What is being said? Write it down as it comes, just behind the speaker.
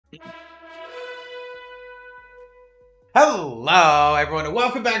Hello, everyone, and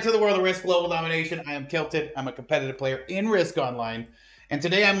welcome back to the World of Risk Global Domination. I am Kylted. I'm a competitive player in Risk Online, and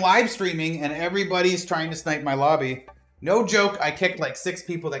today I'm live streaming, and everybody's trying to snipe my lobby. No joke, I kicked like 6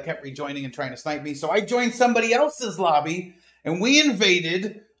 people that kept rejoining and trying to snipe me, so I joined somebody else's lobby, and we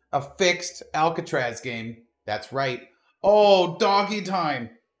invaded a fixed Alcatraz game. That's right. Oh, doggy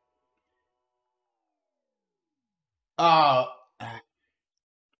time.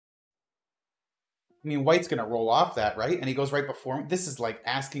 I mean, White's going to roll off that, right? And he goes right before him. This is like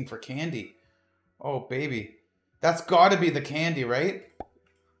asking for candy. Oh, baby. That's got to be the candy, right?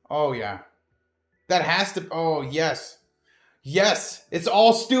 Oh, yeah. That has to... Oh, yes. Yes. It's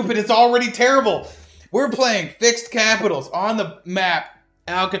all stupid. It's already terrible. We're playing fixed capitals on the map.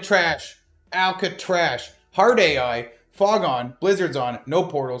 Alcatraz. Alcatraz. Hard AI. Fog on. Blizzard's on. No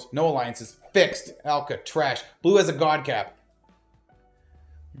portals. No alliances. Fixed. Alcatraz. Blue has a god cap.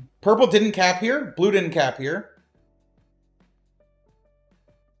 Purple didn't cap here. Blue didn't cap here.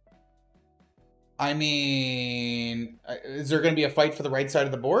 I mean, is there going to be a fight for the right side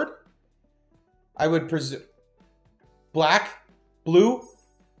of the board? I would presume. Black, blue.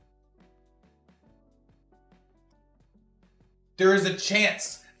 There is a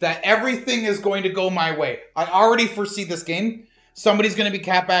chance that everything is going to go my way. I already foresee this game. Somebody's going to be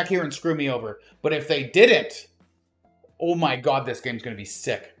capped back here and screw me over. But if they didn't, oh my god, this game's going to be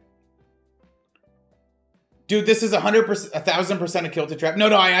sick. Dude, this is 100%, 1,000% a Kylted trap. No,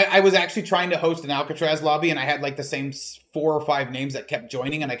 I was actually trying to host an Alcatraz lobby, and I had like the same 4 or 5 names that kept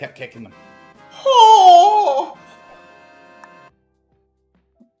joining, and I kept kicking them. Oh!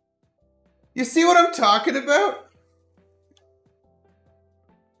 You see what I'm talking about?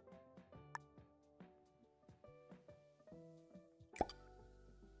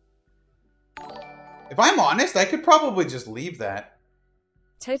 If I'm honest, I could probably just leave that.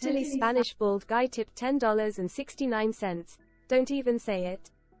 Totally Spanish bald guy tipped $10.69. Don't even say it.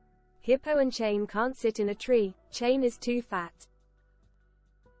 Hippo and Chain can't sit in a tree. Chain is too fat.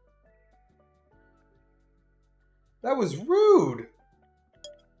 That was rude.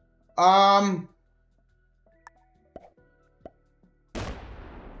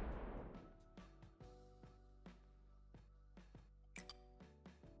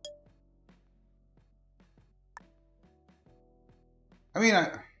 I mean,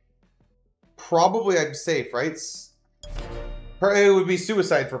 probably I'm safe, right? It would be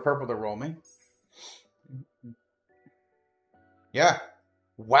suicide for purple to roll me. Yeah.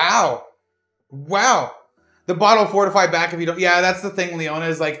 Wow. Wow. The bottle fortify back if you don't... Yeah, that's the thing, Leona,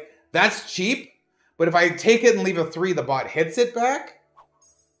 is like, that's cheap, but if I take it and leave a 3, the bot hits it back.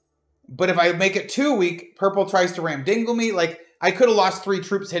 But if I make it too weak, purple tries to ram dingle me. Like, I could have lost 3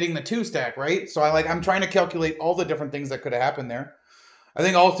 troops hitting the 2 stack, right? So I'm trying to calculate all the different things that could have happened there. I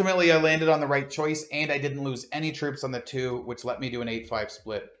think ultimately I landed on the right choice, and I didn't lose any troops on the 2, which let me do an 8-5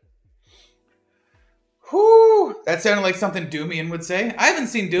 split. Whew! That sounded like something Doomian would say. I haven't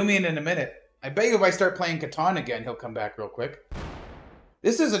seen Doomian in a minute. I bet you if I start playing Catan again, he'll come back real quick.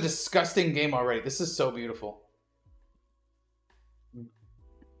 This is a disgusting game already. This is so beautiful.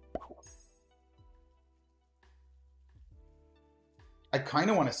 I kind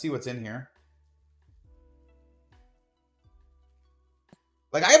of want to see what's in here.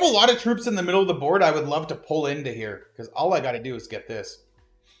 Like, I have a lot of troops in the middle of the board I would love to pull into here. Because all I got to do is get this.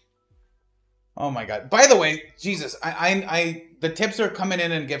 Oh my god. By the way, Jesus, the tips are coming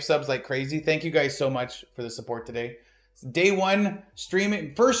in and gift subs like crazy. Thank you guys so much for the support today. It's day 1,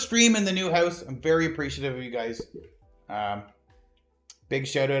 streaming, first stream in the new house. I'm very appreciative of you guys. Big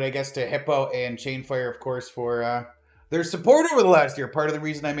shout out, I guess, to Hippo and Chainfire, of course, for their support over the last year. Part of the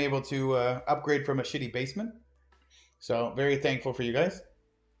reason I'm able to upgrade from a shitty basement. So, very thankful for you guys.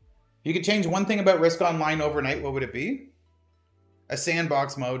 If you could change one thing about Risk Online overnight, what would it be? A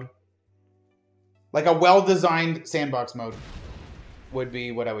sandbox mode. Like a well-designed sandbox mode would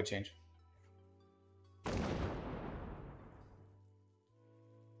be what I would change.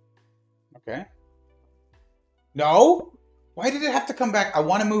 Okay. No? Why did it have to come back? I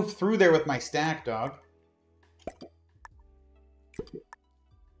want to move through there with my stack, dog.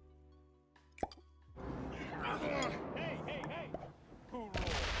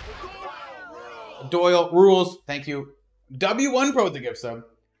 Doyle, rules. Thank you. W1 Pro with the gift sub.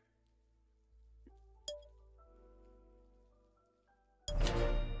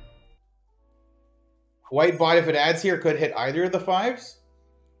 White bot, if it adds here, could hit either of the 5s.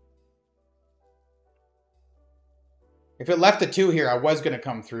 If it left a 2 here, I was going to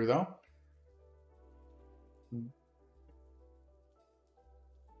come through, though.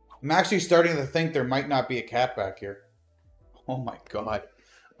 I'm actually starting to think there might not be a cap back here. Oh my god.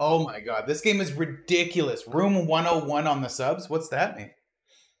 Oh my god, this game is ridiculous. Room 101 on the subs? What's that mean?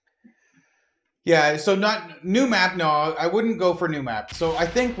 Yeah, so not new map. No, I wouldn't go for new map. So I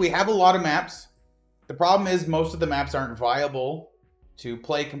think we have a lot of maps. The problem is most of the maps aren't viable to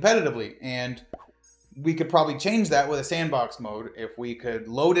play competitively. And we could probably change that with a sandbox mode. If we could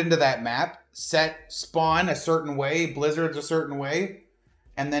load into that map, set spawn a certain way, blizzards a certain way,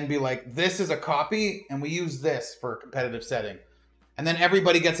 and then be like, this is a copy, and we use this for a competitive setting. And then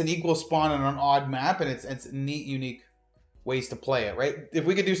everybody gets an equal spawn on an odd map, and it's neat, unique ways to play it, right? If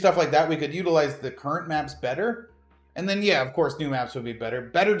we could do stuff like that, we could utilize the current maps better. And then, yeah, of course, new maps would be better.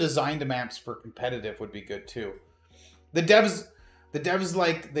 Better designed maps for competitive would be good, too. The devs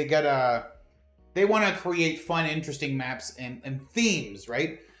like, they want to create fun, interesting maps and themes,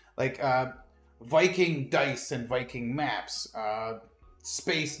 right? Like Viking dice and Viking maps,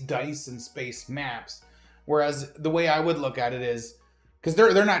 space dice and space maps. Whereas the way I would look at it is, because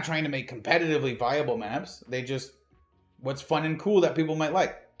they're not trying to make competitively viable maps. They just, what's fun and cool that people might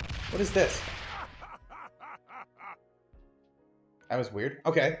like. What is this? That was weird.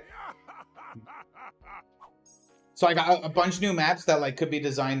 Okay. So I got a bunch of new maps that like could be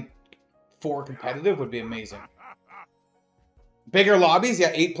designed for competitive would be amazing. Bigger lobbies,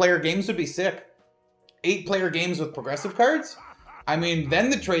 yeah, 8-player games would be sick. 8-player games with progressive cards? I mean, then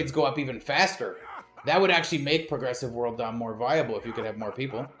the trades go up even faster. That would actually make Progressive World Dom more viable if you could have more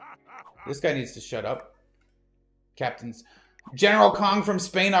people. This guy needs to shut up. Captains. General Kong from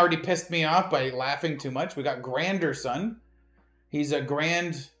Spain already pissed me off by laughing too much. We got Granderson. He's a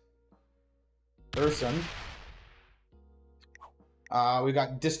grand person. We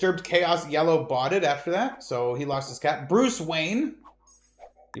got Disturbed Chaos Yellow botted after that. So he lost his cap. Bruce Wayne.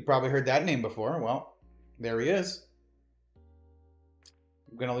 You probably heard that name before. Well, there he is.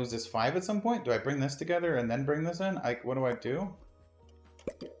 I'm going to lose this 5 at some point. Do I bring this together and then bring this in? What do I do?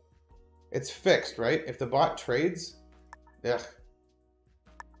 It's fixed, right? If the bot trades... Ugh.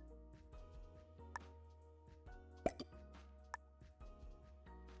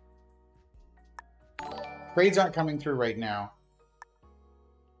 Trades aren't coming through right now.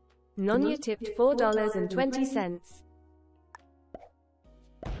 Nonya tipped $4.20.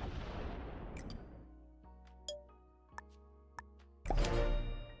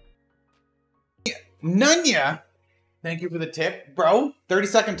 Nunya! Thank you for the tip. Bro,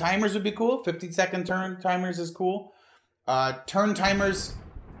 30-second timers would be cool. 15-second turn timers is cool. Turn timers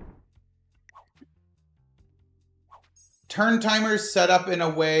set up in a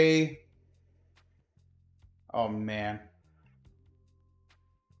way... Oh, man.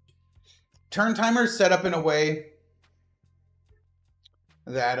 Turn timers set up in a way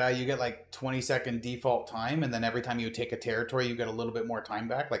that you get like 20-second default time, and then every time you take a territory, you get a little bit more time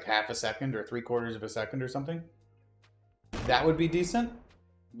back, like half a second or 3/4 of a second or something. That would be decent.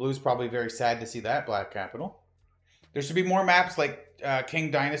 Blue's probably very sad to see that, Black Capital. There should be more maps like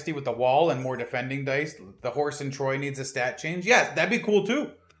King Dynasty with the wall and more defending dice. The horse in Troy needs a stat change. Yes, that'd be cool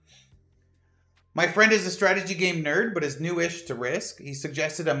too. My friend is a strategy game nerd, but is newish to Risk. He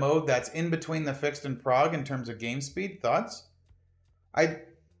suggested a mode that's in between the fixed and prog in terms of game speed. Thoughts?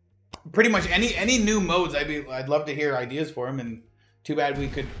 Pretty much any new modes. I'd love to hear ideas for them. And too bad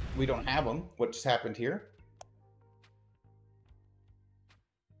we don't have them. What just happened here?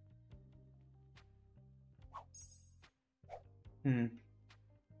 No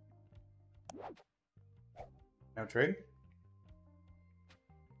trade.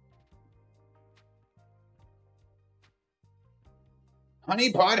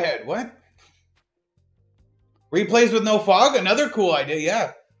 Honey Pothead, what? Replays with no fog? Another cool idea,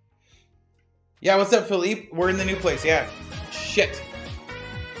 yeah. Yeah, what's up, Philippe? We're in the new place, yeah. Shit.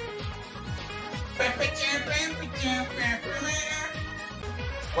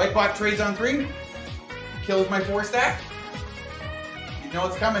 White bot trades on 3. Kills my 4 stack. You know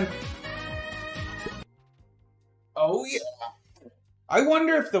it's coming. Oh, yeah. I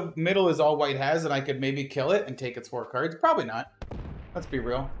wonder if the middle is all white has and I could maybe kill it and take its 4 cards. Probably not. Let's be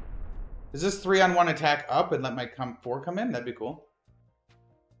real. Is this 3-on-1 attack up and let my 4 come in? That'd be cool.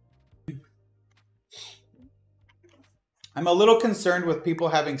 I'm a little concerned with people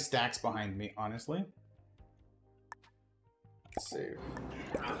having stacks behind me, honestly. Let's save.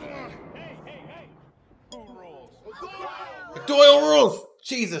 Hey. Who rules? Doyle rules!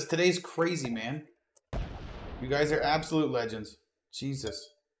 Jesus, today's crazy, man. You guys are absolute legends. Jesus.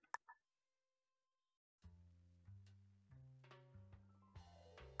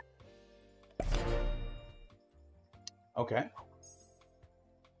 Okay.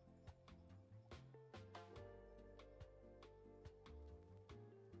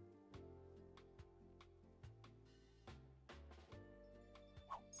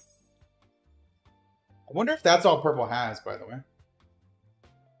 I wonder if that's all purple has, by the way.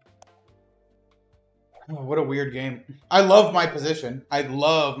 Oh, what a weird game. I love my position. I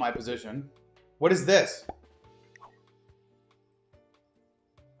love my position. What is this?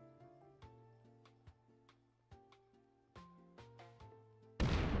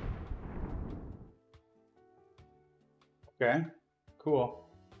 Okay, cool.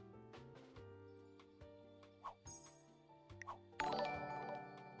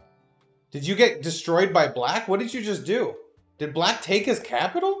 Did you get destroyed by black? What did you just do? Did black take his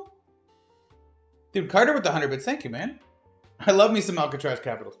capital? Dude, Carter with the 100 bits. Thank you, man. I love me some Alcatraz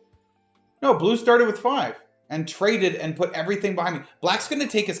capitals. No, blue started with 5 and traded and put everything behind me. Black's going to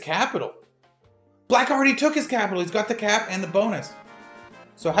take his capital. Black already took his capital. He's got the cap and the bonus.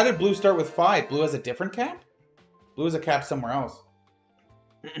 So how did blue start with 5? Blue has a different cap? Blue has a cap somewhere else.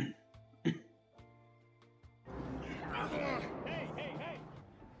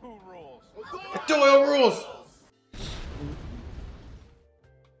 Who rules? Doyle rules!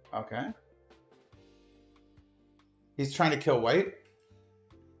 Okay. He's trying to kill white.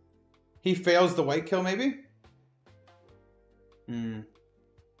 He fails the white kill, maybe?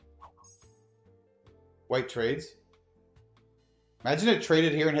 White trades. Imagine it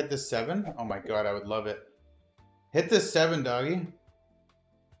traded here and hit this 7. Oh my god, I would love it. Hit this 7, doggy.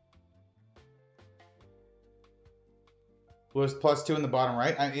 Blue is +2 in the bottom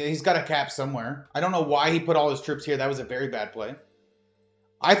right. He's got a cap somewhere. I don't know why he put all his troops here. That was a very bad play.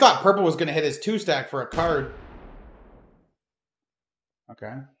 I thought purple was going to hit his 2 stack for a card.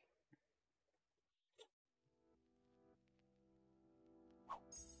 Okay.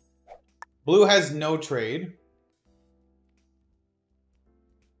 Blue has no trade.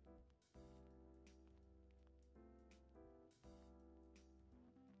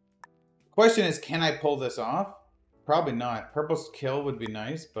 Question is, can I pull this off? Probably not. Purple's kill would be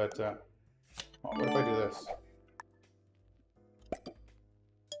nice, but what if I do this?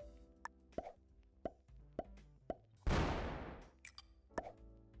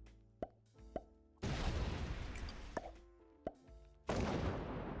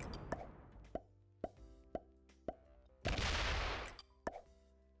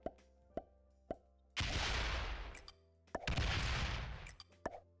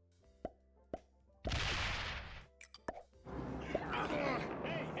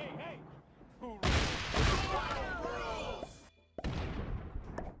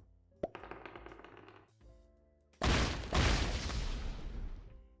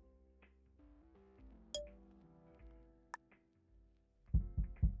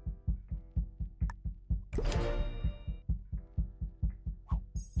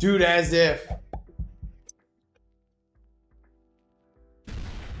 Dude, as if.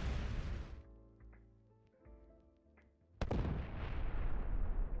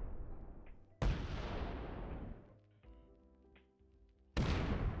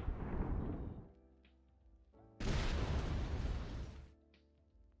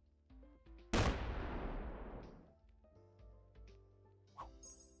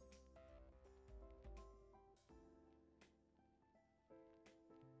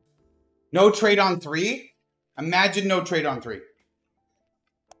 No trade on 3? Imagine no trade on 3.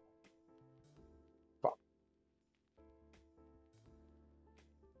 Fuck.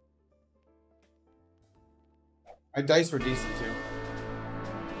 My dice were decent too.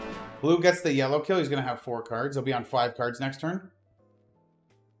 Blue gets the yellow kill. He's going to have 4 cards. He'll be on 5 cards next turn.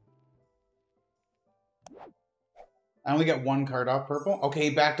 I only get 1 card off purple. Okay,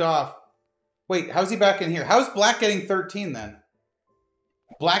 he backed off. Wait, how's he back in here? How's black getting 13 then?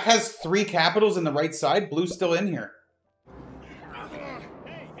 Black has 3 capitals in the right side. Blue's still in here.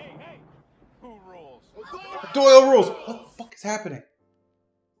 Hey. Who rules? Doyle rules. What the fuck is happening?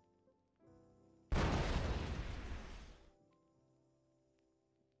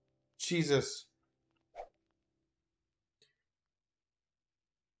 Jesus.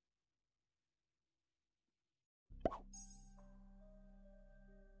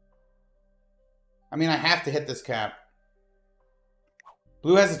 I mean, I have to hit this cap.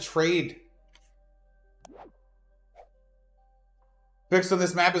 Blue has a trade. Fixed on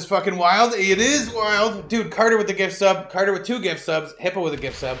this map is fucking wild. It is wild. Dude, Carter with the gift sub. Carter with 2 gift subs. Hippo with a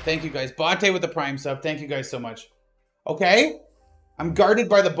gift sub. Thank you guys. Bate with the prime sub. Thank you guys so much. Okay? I'm guarded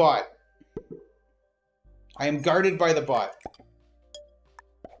by the bot. I am guarded by the bot.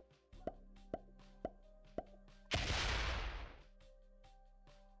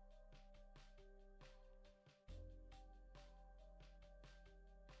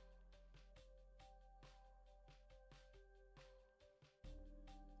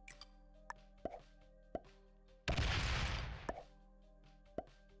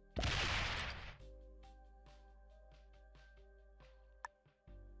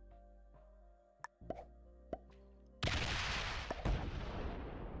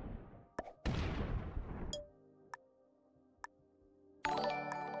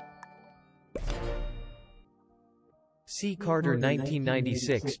 C. Carter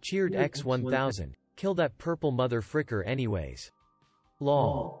 1996 cheered X 1000. Kill that purple mother fricker anyways.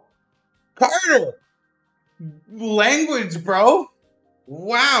 Lol. Carter! Language, bro!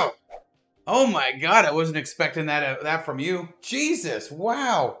 Wow! Oh my god, I wasn't expecting that from you. Jesus,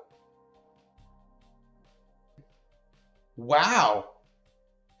 wow! Wow.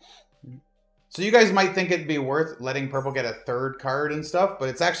 So you guys might think it'd be worth letting purple get a third card and stuff, but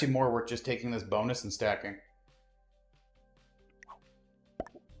it's actually more worth just taking this bonus and stacking.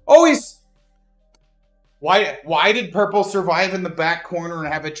 Oh, he's... Why did purple survive in the back corner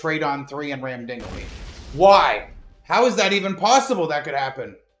and have a trade on 3 and ram dingle me? Why? How is that even possible that could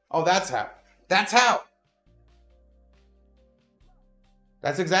happen? Oh, that's how. That's how.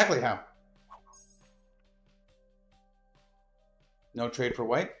 That's exactly how. No trade for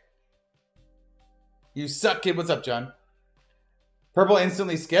white. You suck, kid. What's up, John? Purple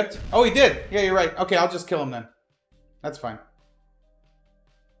instantly skipped. Oh, he did. Yeah, you're right. Okay, I'll just kill him then. That's fine.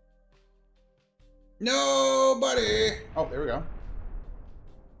 Nobody. Oh, there we go.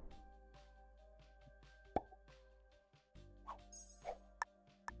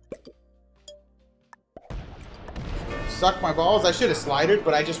 Suck my balls. I should have slided,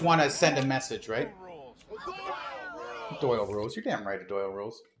 but I just want to send a message, right? Doyle rules. You're damn right, Doyle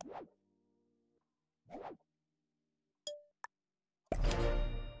rules.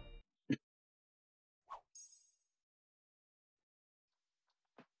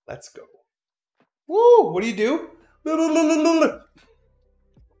 Let's go. Woo! What do you do?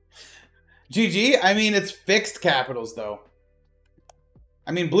 GG? I mean, it's fixed capitals, though.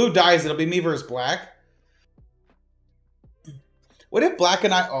 I mean, blue dies. It'll be me versus black. What if black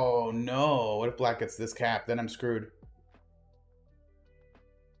and I... Oh, no. What if black gets this cap? Then I'm screwed.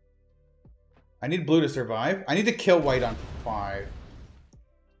 I need blue to survive. I need to kill white on 5.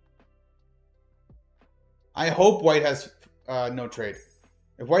 I hope white has no trade.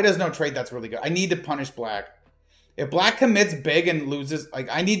 If white has no trade, that's really good. I need to punish black. If black commits big and loses, like,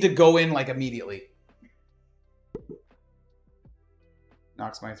 I need to go in, like, immediately.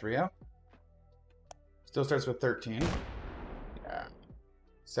 Knocks my 3 out. Still starts with 13. Yeah.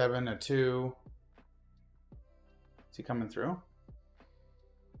 7, a 2. Is he coming through?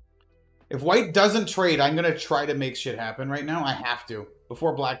 If white doesn't trade, I'm going to try to make shit happen right now. I have to.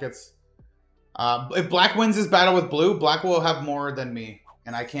 Before black gets... if black wins his battle with blue, black will have more than me.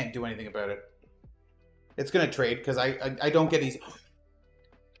 And I can't do anything about it. It's going to trade because I don't get easy.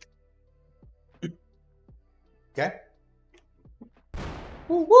 Okay.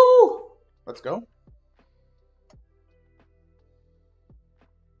 Woo woo! Let's go.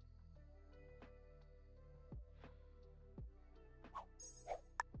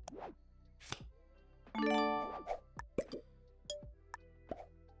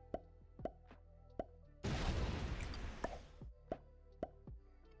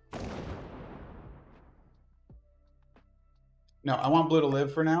 No, I want blue to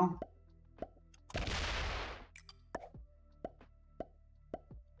live for now.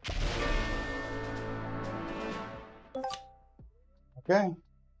 Okay.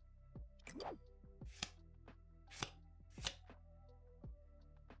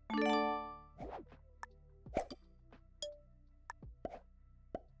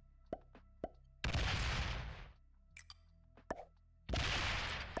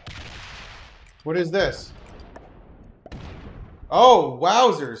 What is this? Oh,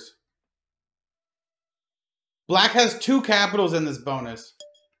 wowzers. Black has 2 capitals in this bonus.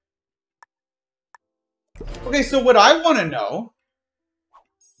 Okay, so what I want to know...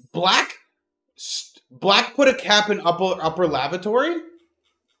 Black put a cap in upper lavatory.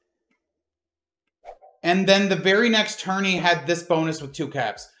 And then the very next turn he had this bonus with 2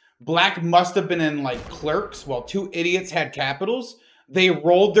 caps. Black must have been in, like, clerks while 2 idiots had capitals. They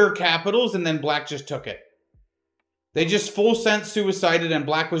rolled their capitals and then black just took it. They just full sent suicided and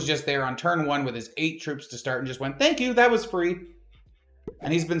black was just there on turn 1 with his 8 troops to start and just went, thank you, that was free.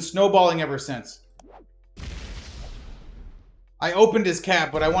 And he's been snowballing ever since. I opened his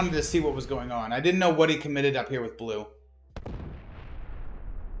cap, but I wanted to see what was going on. I didn't know what he committed up here with blue.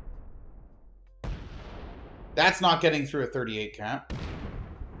 That's not getting through a 38 cap.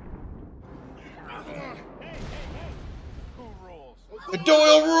 Who rules? The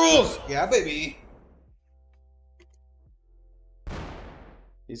Doyle rules! Yeah, baby.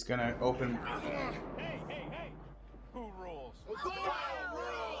 He's gonna open... Hey! Who rules?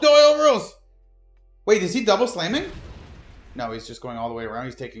 Doyle rules! Wait, is he double slamming? No, he's just going all the way around.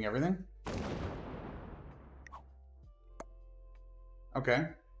 He's taking everything. Okay.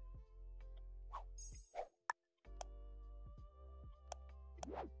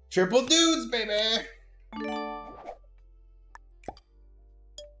 Triple dudes, baby!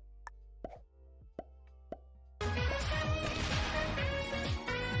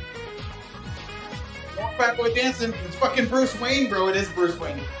 Black Boy dancing. It's fucking Bruce Wayne, bro. It is Bruce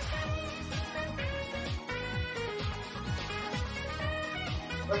Wayne.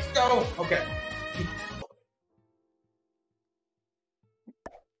 Let's go. Okay.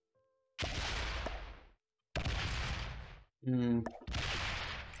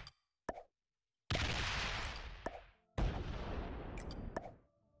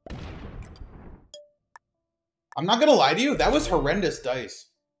 I'm not gonna lie to you, that was horrendous dice.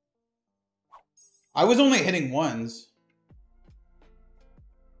 I was only hitting ones.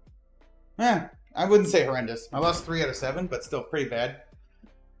 I wouldn't say horrendous. I lost 3 out of 7, but still pretty bad.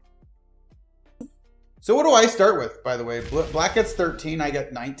 So what do I start with, by the way? Black gets 13, I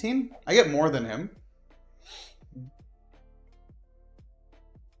get 19? I get more than him.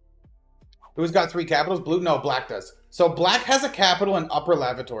 Who's got 3 capitals? Blue? No, Black does. So Black has a capital in upper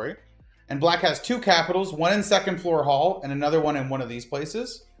lavatory. And Black has 2 capitals, one in second floor hall and another one in one of these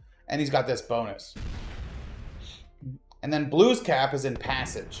places. And he's got this bonus. And then Blue's cap is in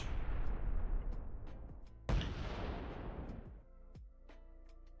passage.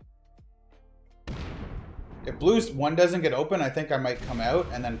 If Blue's one doesn't get open, I think I might come out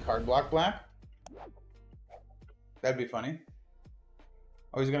and then card block Black. That'd be funny.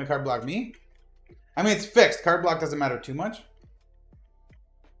 Oh, he's going to card block me? I mean, it's fixed. Card block doesn't matter too much.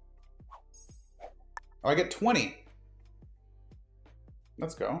 Oh, I get 20.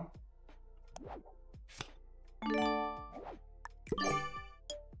 Let's go.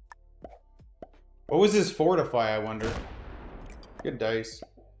 What was his fortify, I wonder? Good dice.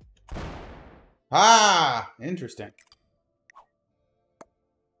 Ah! Interesting.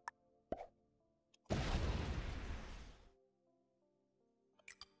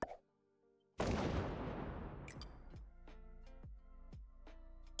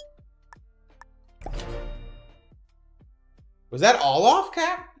 Was that all off,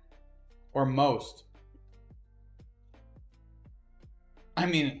 Cap? Or most? I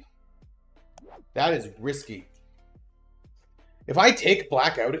mean, that is risky. If I take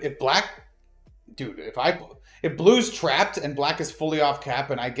Black out, if Black... Dude, if Blue's trapped and Black is fully off cap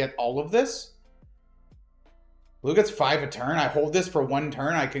and I get all of this... Blue gets 5 a turn. I hold this for 1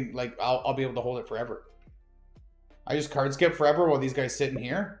 turn. I can, like, I'll be able to hold it forever. I just card skip forever while these guys sit in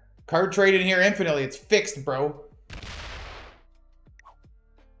here. Card trade in here infinitely. It's fixed, bro.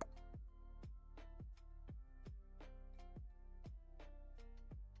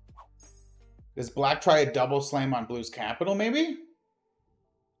 Does Black try a double slam on Blue's capital, maybe?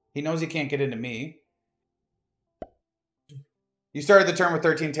 He knows he can't get into me. You started the turn with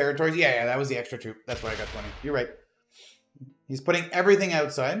 13 territories? Yeah, that was the extra 2. That's why I got 20. You're right. He's putting everything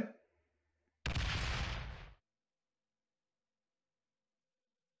outside.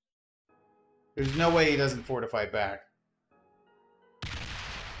 There's no way he doesn't fortify back.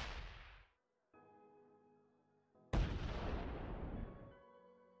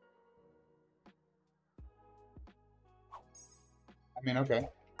 I mean, okay.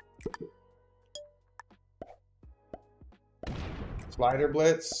 Slider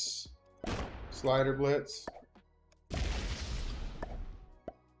blitz. Slider blitz.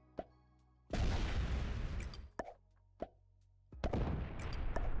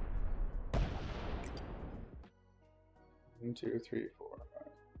 One, 2, 3, 4, 5.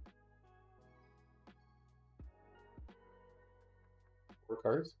 4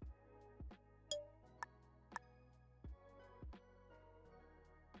 cards.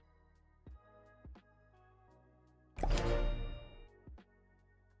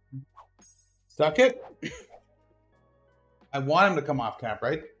 Suck it. I want him to come off cap,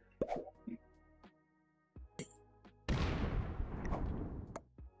 right?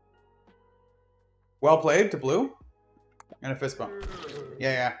 Well played to Blue. And a fist bump.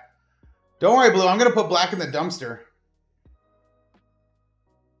 Yeah. Don't worry, Blue. I'm going to put Black in the dumpster.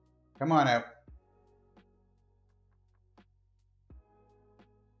 Come on out.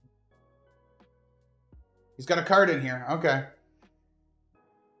 He's got a card in here. Okay.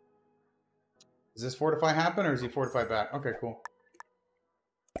 Does this fortify happen, or does he fortify back? Okay, cool.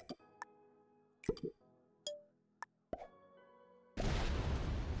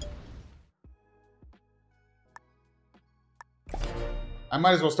 I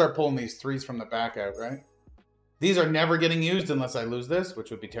might as well start pulling these 3s from the back out, right? These are never getting used unless I lose this,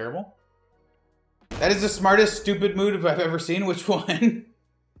 which would be terrible. That is the smartest stupid move I've ever seen. Which one?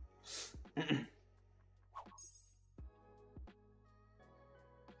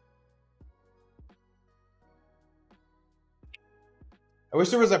 I wish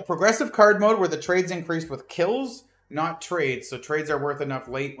there was a progressive card mode where the trades increased with kills, not trades. So trades are worth enough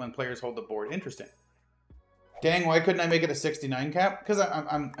late when players hold the board. Interesting. Dang, why couldn't I make it a 69 cap? Because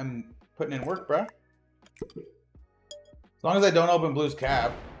I'm putting in work, bruh. As long as I don't open blue's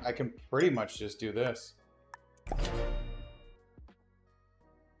cap, I can pretty much just do this.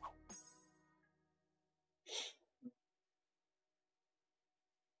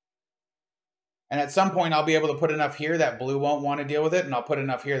 And at some point, I'll be able to put enough here that blue won't want to deal with it, and I'll put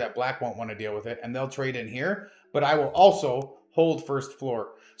enough here that black won't want to deal with it, and they'll trade in here, but I will also hold first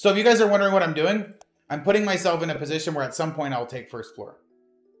floor. So if you guys are wondering what I'm doing, I'm putting myself in a position where at some point I'll take first floor.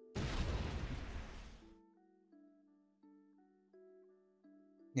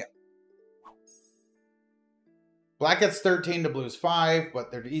 Yeah. Black gets 13 to blue's 5, but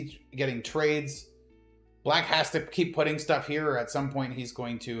they're each getting trades. Black has to keep putting stuff here, or at some point he's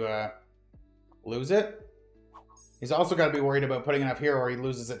going to lose it. He's also got to be worried about putting enough here or he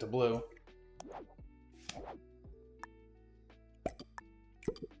loses it to blue.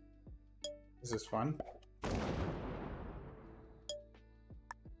 This is fun.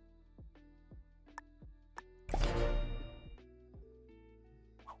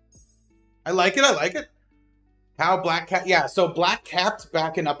 I like it, I like it. How black cap, yeah, so black capped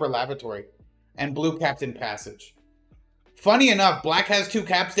back in upper lavatory and blue capped in passage. Funny enough, black has 2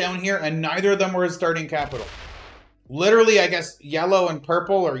 caps down here, and neither of them were his starting capital. Literally, I guess yellow and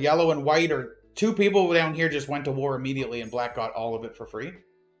purple, or yellow and white, or 2 people down here just went to war immediately, and black got all of it for free.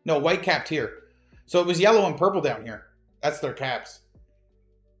 No, white capped here. So it was yellow and purple down here. That's their caps.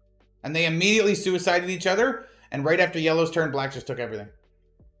 And they immediately suicided each other, and right after yellow's turn, black just took everything.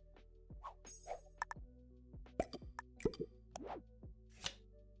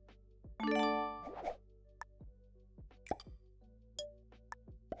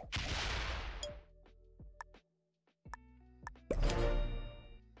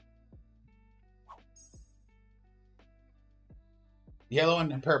 Yellow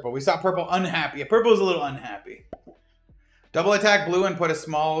and purple. We saw purple unhappy. Yeah, purple's a little unhappy. Double attack blue and put a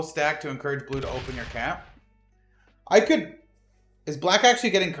small stack to encourage blue to open your cap. I could... Is black actually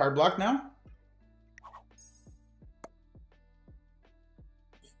getting card blocked now?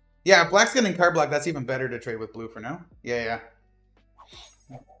 Yeah, if black's getting card blocked, that's even better to trade with blue for now. Yeah,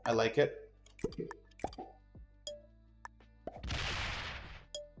 yeah. I like it.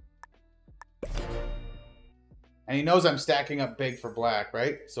 And he knows I'm stacking up big for black,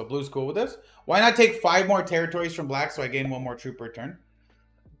 right? So blue's cool with this. Why not take 5 more territories from black so I gain 1 more troop per turn?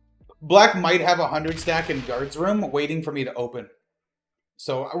 Black might have a 100 stack in guard's room waiting for me to open.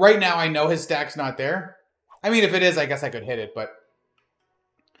 So right now I know his stack's not there. I mean, if it is, I guess I could hit it, but...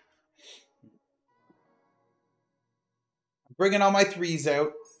 I'm bringing all my 3s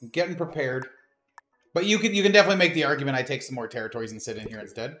out. I'm getting prepared. But you can definitely make the argument I take some more territories and sit in here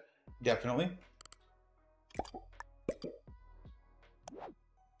instead. Definitely.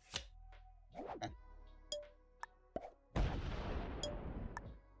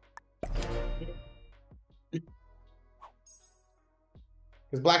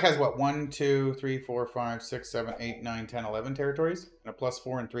 Because black has what? 1, 2, 3, 4, 5, 6, 7, 8, 9, 10, 11 territories? And a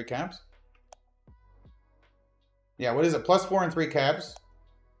 +4 and 3 caps? Yeah, what is it? +4 and 3 caps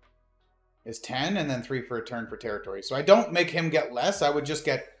is 10, and then 3 for a turn for territory. So I don't make him get less. I would just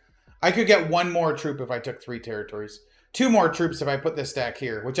get... I could get 1 more troop if I took 3 territories. 2 more troops if I put this stack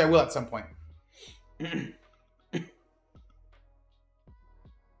here, which I will at some point.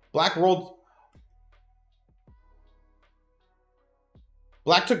 Black rolled...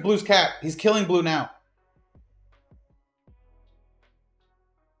 Black took blue's cap. He's killing blue now.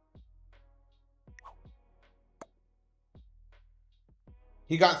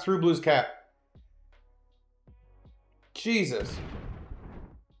 He got through blue's cap. Jesus.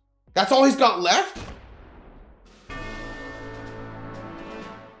 That's all he's got left?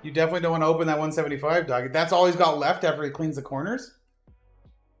 You definitely don't want to open that 175, dog. That's all he's got left after he cleans the corners?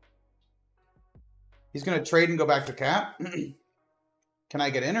 He's going to trade and go back to cap. Can I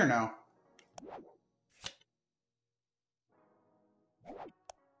get in or no? I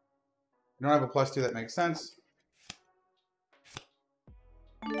don't have a +2. That makes sense.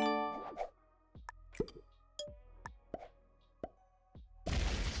 Can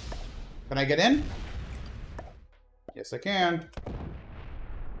I get in? Yes, I can.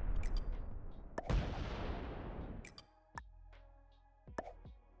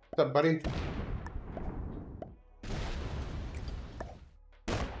 What's up, buddy?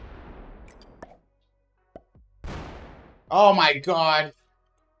 Oh my god.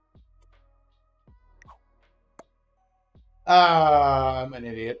 I'm an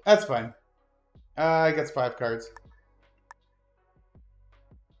idiot. That's fine. I guess 5 cards.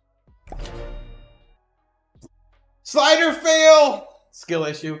 Slider fail! Skill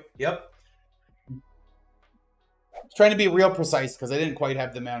issue. Yep. Trying to be real precise because I didn't quite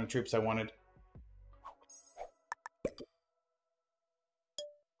have the amount of troops I wanted.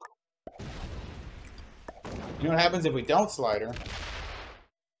 You know what happens if we don't slider?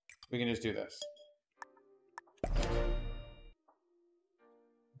 We can just do this.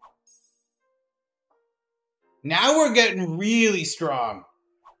 Now we're getting really strong.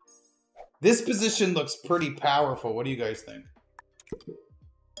 This position looks pretty powerful. What do you guys think?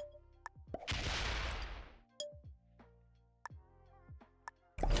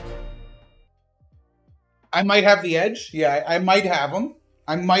 I might have the edge. Yeah, I might have him.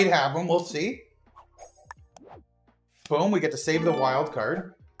 I might have him. We'll see. Boom, we get to save the wild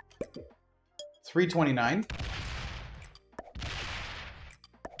card. 329.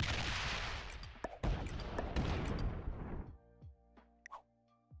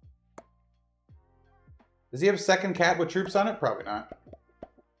 Does he have a second cat with troops on it? Probably not.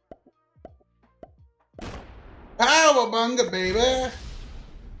 Cowabunga, baby!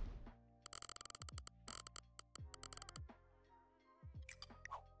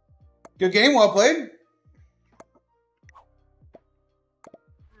 Good game, well played.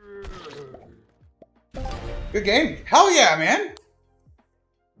 Good game. Hell yeah, man.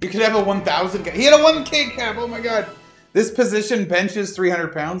 You could have a 1,000 cap. He had a 1K cap. Oh my god. This position benches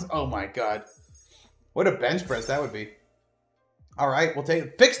 300 pounds. Oh my god. What a bench press that would be. All right, we'll take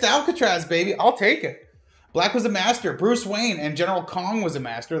it. Fixed Alcatraz, baby. I'll take it. Black was a master. Bruce Wayne and General Kong was a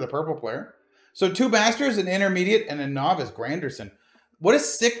master, the purple player. So 2 masters, an intermediate, and a novice, Granderson. What a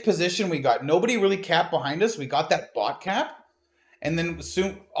sick position we got. Nobody really capped behind us. We got that bot cap. And then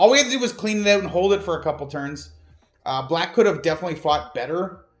soon, all we had to do was clean it out and hold it for a couple turns. Black could have definitely fought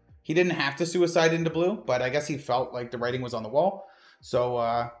better. He didn't have to suicide into blue, but I guess he felt like the writing was on the wall.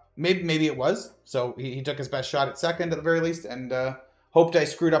 So maybe it was. So he took his best shot at second at the very least, and hoped I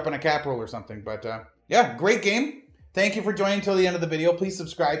screwed up on a cap roll or something. But yeah, great game. Thank you for joining until the end of the video. Please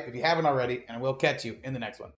subscribe if you haven't already, and we'll catch you in the next one.